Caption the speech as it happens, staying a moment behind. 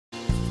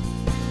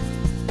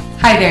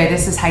Hi there,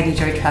 this is Heidi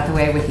Joy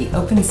Trethewey with the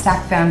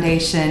OpenStack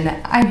Foundation.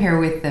 I'm here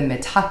with the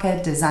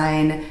Mitaka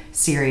Design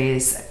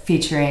Series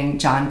featuring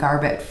John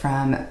Garbett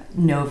from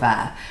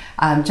Nova.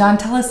 John,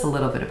 tell us a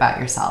little bit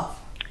about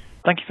yourself.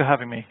 Thank you for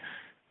having me.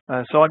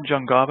 So I'm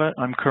John Garbett.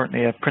 I'm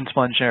currently a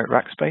principal engineer at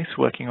Rackspace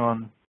working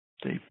on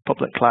the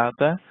public cloud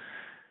there.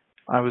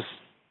 I was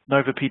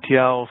Nova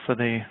PTL for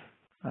the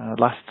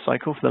last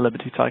cycle, for the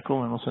Liberty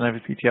cycle, and also Nova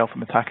PTL for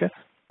Mitaka.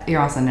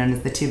 You're also known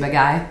as the Tuba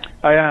guy.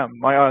 I am.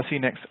 My IRC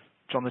next,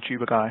 John the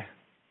Tuba guy.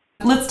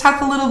 Let's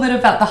talk a little bit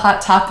about the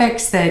hot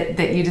topics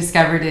that you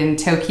discovered in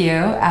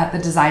Tokyo at the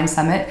Design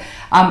Summit.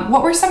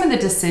 What were some of the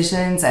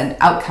decisions and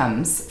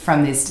outcomes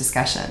from these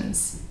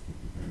discussions?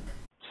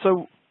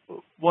 So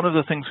one of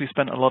the things we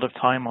spent a lot of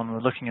time on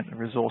was looking at the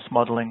resource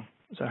modeling,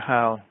 so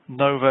how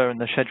Nova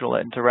and the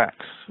scheduler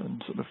interacts,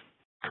 and sort of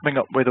coming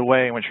up with a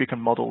way in which we can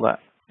model that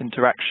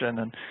interaction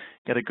and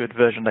get a good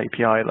versioned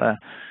API there.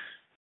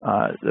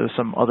 There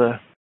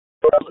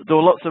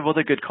were lots of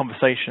other good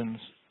conversations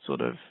sort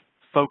of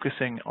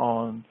focusing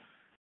on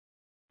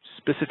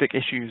specific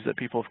issues that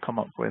people have come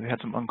up with. We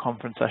had some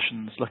unconference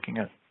sessions looking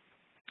at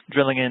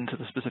drilling into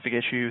the specific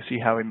issue, see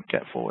how we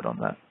get forward on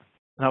that.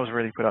 And that was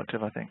really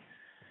productive, I think.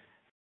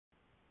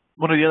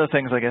 One of the other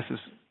things, I guess, is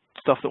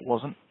stuff that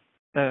wasn't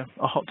a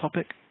hot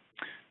topic.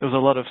 There was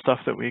a lot of stuff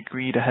that we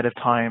agreed ahead of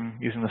time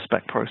using the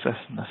spec process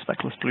and the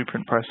specless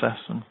blueprint process,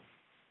 and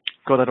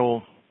got it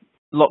all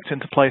locked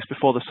into place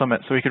before the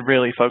summit so we could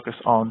really focus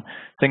on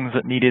things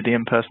that needed the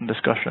in-person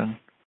discussion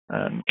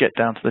and get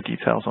down to the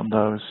details on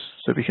those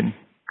so we can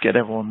get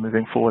everyone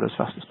moving forward as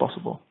fast as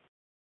possible.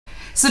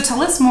 So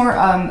tell us more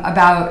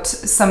about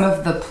some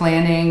of the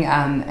planning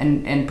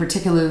and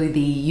particularly the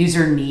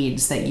user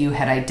needs that you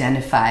had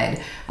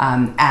identified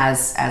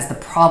as the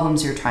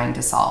problems you're trying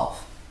to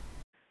solve.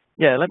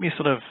 Yeah, let me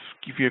sort of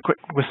give you a quick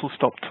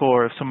whistle-stop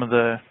tour of some of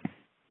the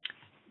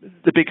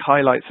big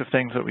highlights of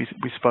things that we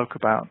spoke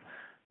about.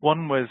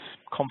 One was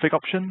config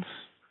options.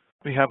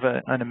 We have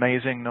an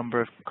amazing number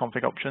of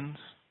config options,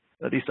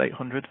 at least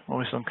 800,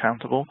 almost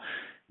uncountable.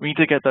 We need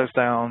to get those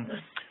down.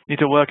 We need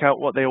to work out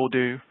what they all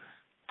do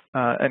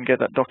and get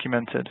that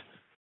documented.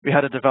 We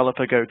had a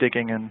developer go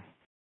digging, and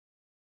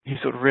he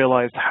sort of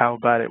realized how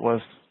bad it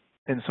was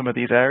in some of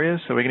these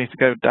areas. So we need to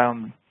go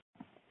down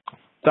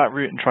that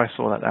route and try to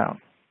sort that out.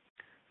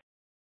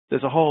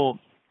 There's a whole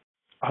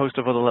host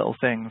of other little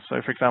things. So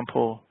for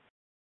example,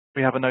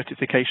 we have a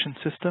notification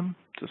system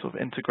to sort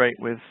of integrate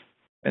with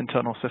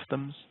internal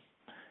systems.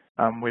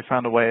 We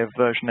found a way of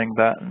versioning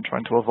that and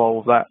trying to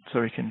evolve that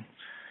so we can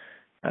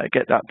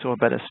get that to a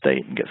better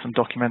state and get some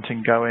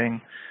documenting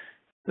going.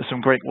 There's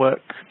some great work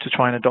to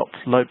try and adopt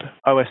Load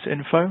OS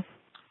Info.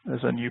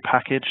 There's a new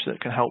package that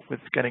can help with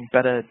getting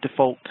better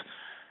default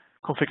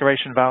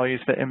configuration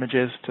values for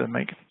images to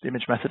make the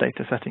image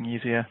metadata setting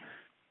easier.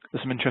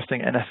 There's some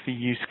interesting NFV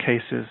use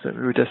cases that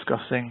we were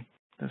discussing.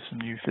 There's some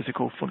new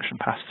physical function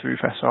pass-through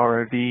for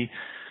SROV.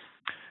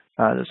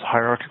 There's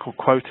hierarchical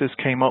quotas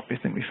came up. We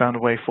think we found a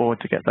way forward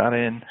to get that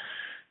in.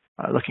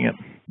 Looking at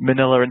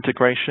Manila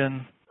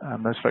integration.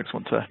 Those folks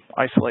want to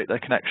isolate their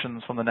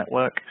connections from the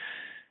network.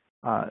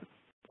 A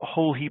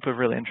whole heap of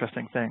really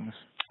interesting things.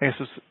 I guess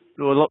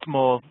there were a lot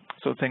more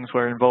sort of things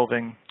where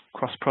involving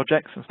cross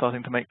projects and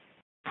starting to make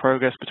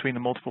progress between the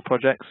multiple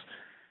projects.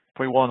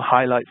 Probably one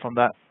highlight from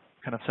that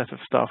kind of set of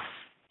stuff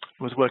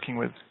was working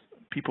with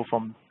people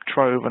from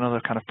Trove and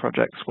other kind of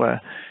projects where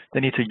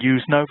they need to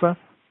use Nova.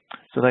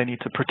 So they need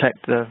to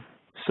protect the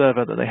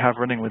server that they have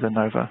running within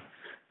Nova.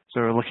 So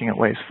we're looking at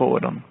ways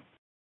forward on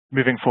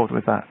moving forward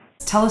with that.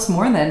 Tell us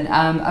more then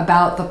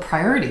about the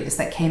priorities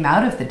that came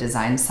out of the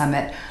Design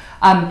Summit.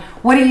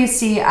 What do you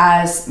see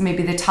as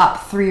maybe the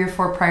top 3 or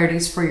 4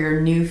 priorities for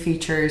your new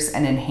features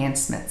and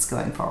enhancements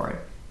going forward?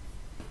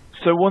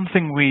 So one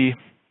thing we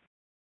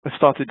have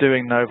started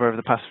doing Nova over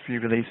the past few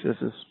releases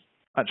is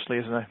actually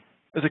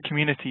as a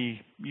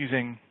community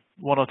using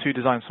 1 or 2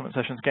 Design Summit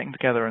sessions, getting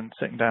together and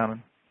sitting down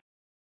and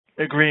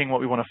agreeing what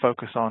we want to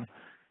focus on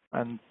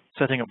and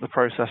setting up the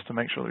process to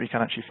make sure that we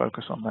can actually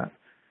focus on that.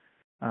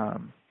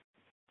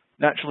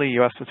 Naturally,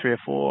 you asked for 3 or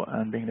 4,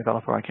 and being a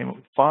developer, I came up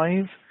with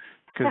 5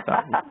 because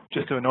that was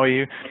just to annoy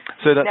you.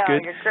 So that's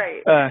good. You're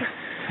great.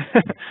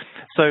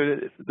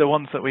 So the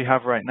ones that we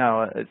have right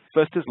now,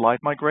 first is Live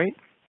Migrate.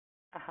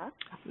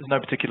 There's no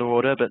particular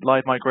order, but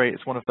Live Migrate is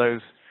one of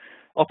those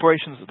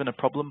operations that's been a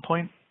problem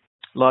point,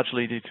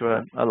 largely due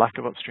to a lack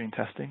of upstream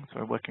testing.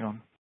 So we're working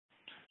on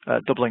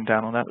doubling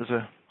down on that. There's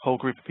a whole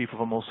group of people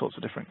from all sorts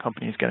of different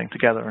companies getting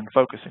together and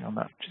focusing on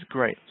that, which is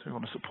great. So we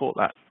want to support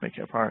that, make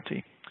it a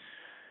priority.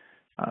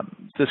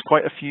 There's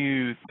quite a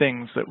few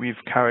things that we've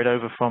carried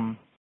over from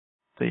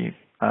the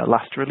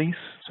last release.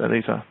 So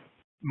these are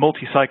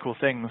multi-cycle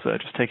things that are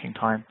just taking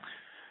time.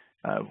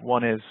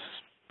 One is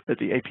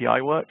the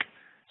API work.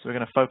 So we're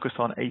going to focus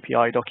on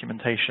API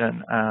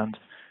documentation and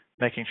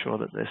making sure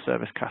that the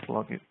service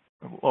catalog,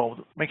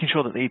 making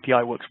sure that the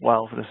API works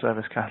well for the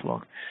service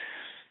catalog.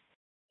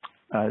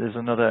 There's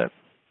another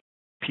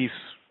piece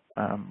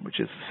which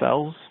is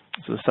cells,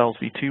 so the cells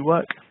v2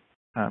 work.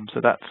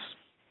 So that's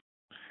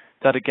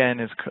that again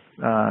is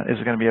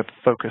going to be a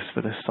focus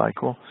for this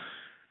cycle.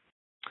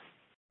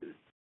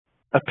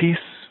 A piece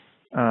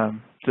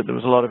that there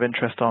was a lot of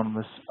interest on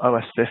was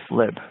OS5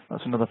 lib.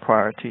 That's another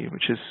priority,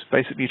 which is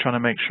basically trying to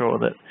make sure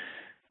that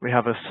we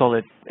have a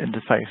solid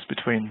interface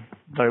between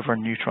Nova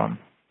and Neutron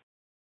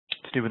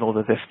to do with all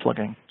the VIF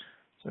plugging.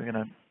 So we're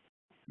going to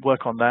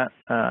work on that,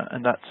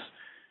 and that's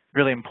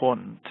really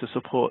important to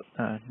support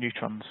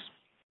Neutron's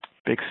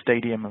big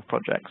stadium of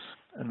projects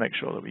and make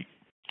sure that we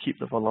keep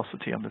the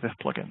velocity on the VIF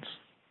plugins.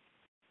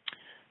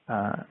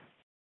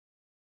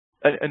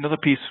 Another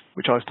piece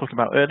which I was talking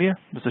about earlier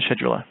was the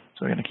scheduler.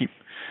 So we're going to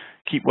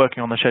keep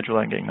working on the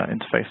scheduler and getting that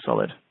interface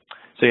solid.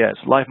 So yeah, it's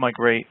live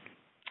migrate,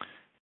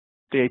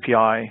 the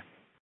API,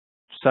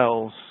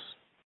 cells,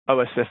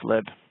 OS5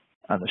 lib,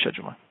 and the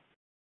scheduler.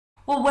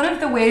 Well, one of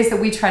the ways that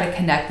we try to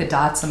connect the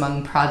dots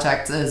among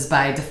projects is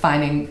by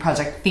defining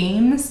project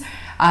themes.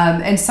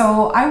 And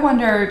so I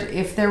wondered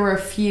if there were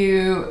a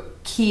few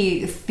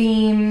key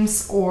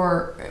themes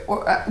or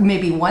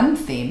maybe one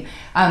theme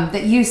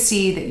that you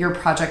see that your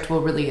project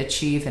will really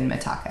achieve in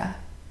Mitaka.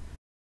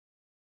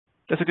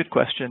 That's a good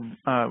question.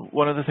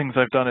 One of the things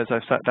I've done is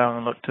I've sat down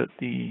and looked at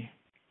the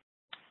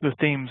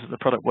themes that the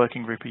product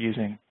working group are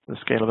using, the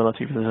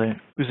scalability,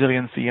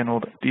 resiliency, and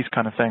all these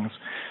kind of things.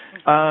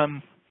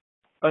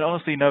 And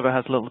honestly, Nova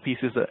has little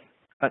pieces that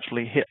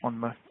actually hit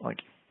on like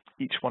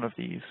each one of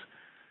these.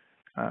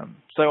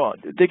 So I'll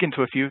dig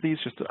into a few of these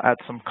just to add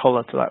some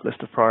color to that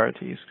list of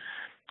priorities.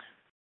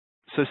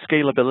 So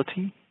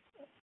scalability.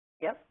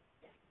 Yep.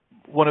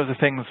 One of the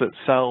things that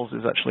Cells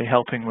is actually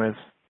helping with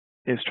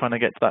is trying to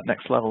get to that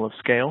next level of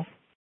scale.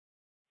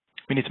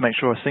 We need to make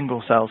sure a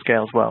single cell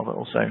scales well, but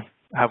also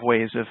have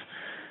ways of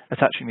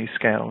attaching these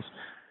scales,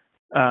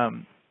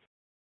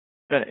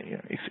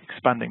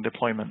 expanding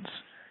deployments.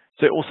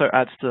 So it also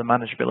adds to the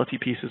manageability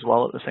piece as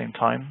well at the same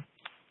time,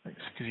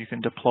 because you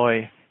can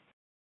deploy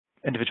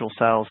individual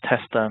cells,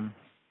 test them,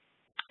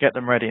 get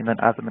them ready, and then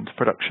add them into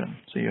production.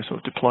 So you're sort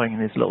of deploying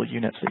these little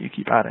units that you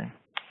keep adding.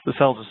 The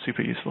cells are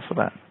super useful for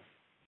that.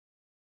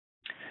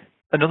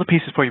 Another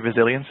piece is probably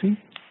resiliency.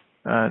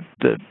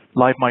 The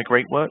live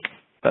migrate work,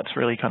 that's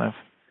really kind of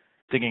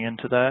digging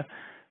into there.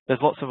 There's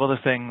lots of other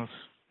things,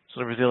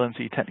 sort of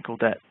resiliency, technical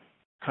debt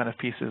kind of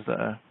pieces that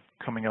are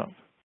coming up.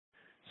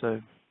 So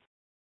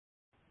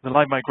the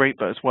live migrate,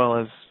 but as well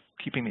as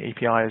keeping the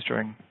APIs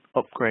during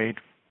upgrade,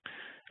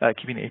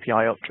 keeping the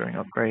API up during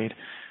upgrade,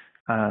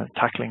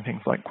 tackling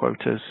things like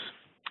quotas,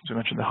 as we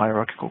mentioned, the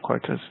hierarchical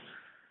quotas.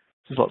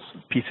 There's lots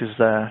of pieces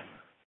there.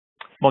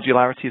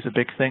 Modularity is a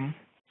big thing.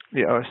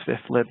 The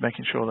OS5 lib,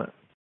 making sure that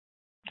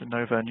the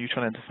Nova and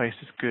Neutron interface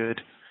is good,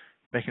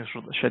 making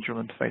sure that the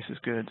schedule interface is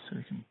good, so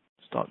we can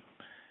start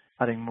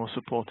adding more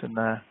support in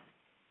there.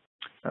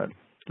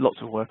 Lots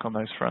of work on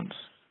those fronts.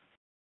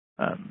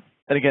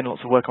 And again,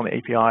 lots of work on the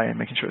API and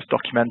making sure it's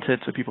documented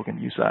so people can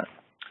use that.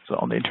 So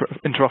on the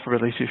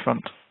interoperability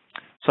front.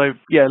 So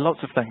yeah, lots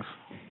of things.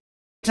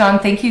 John,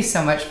 thank you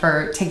so much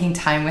for taking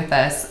time with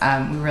us.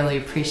 We really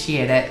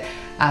appreciate it.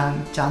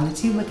 John the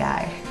Tuba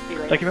Guy.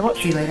 Thank you very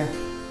much. See you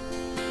later.